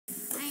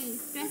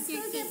Dress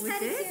your Let's go get cake with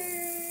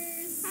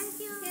pedicures.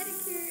 Pedicures.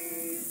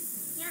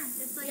 Pedicures. Yeah,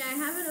 just like... Yeah, I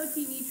have an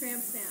OTV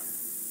tramp stamp.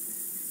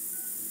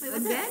 Wait,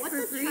 what's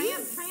a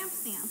tramp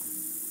stamp?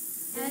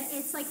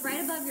 it's like right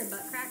above your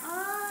butt crack. Oh,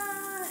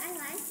 I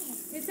like it.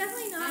 It's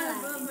definitely not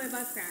above my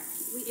butt crack.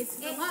 It's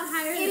a lot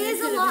higher than it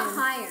is a lot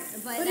higher,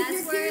 but if that's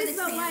you're where curious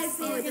the about why tramp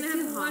you're going to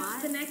have to watch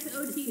hot? the next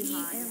OTV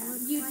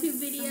YouTube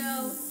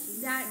video.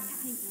 That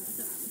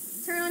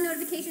Turn on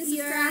notifications,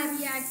 subscribe.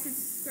 Yeah,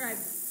 subscribe.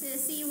 To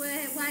see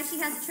why she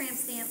has a tramp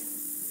stamp.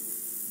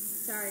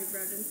 Sorry,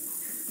 Broden.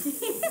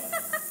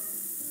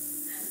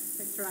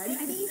 I tried.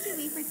 I think you should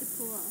wait for it to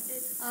cool.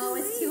 Oh,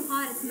 it's too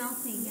hot. It's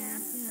melting. Yeah.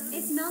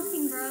 It's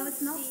melting, bro.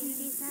 It's melting.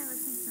 Jeez, that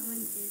looks like someone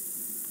is...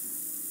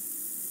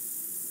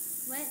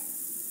 What?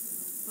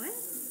 What?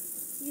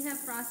 You have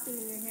frosting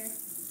in your hair.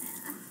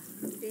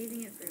 I'm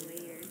saving it for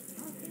later.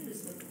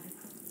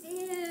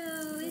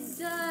 Ew, it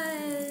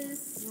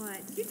does.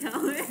 What? Did you tell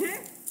her?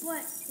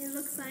 What it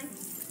looks like?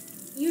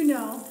 You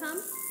know.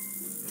 Come.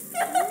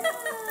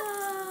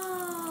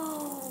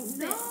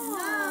 No.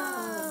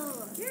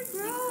 No. You're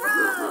Gross.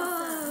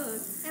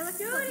 gross. It looks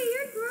Jodi, like...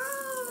 you're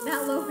gross.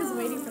 That loaf is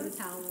waiting for the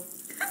towel.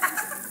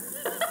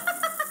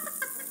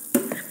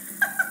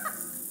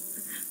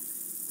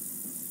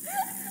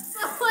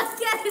 Someone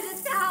get it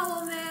a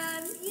towel,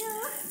 man.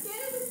 Yeah. Get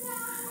it a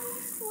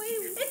towel. Wait,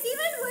 it's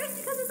even worse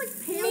because it's like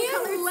pale Mia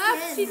colored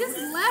left. skin. She just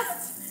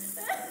left.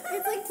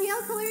 It's like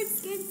pale colored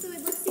skin, so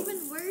it looks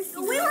even worse.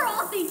 We were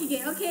all thinking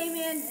it, okay,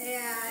 man?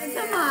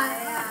 Yeah. Come on.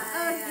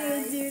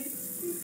 Okay, dude.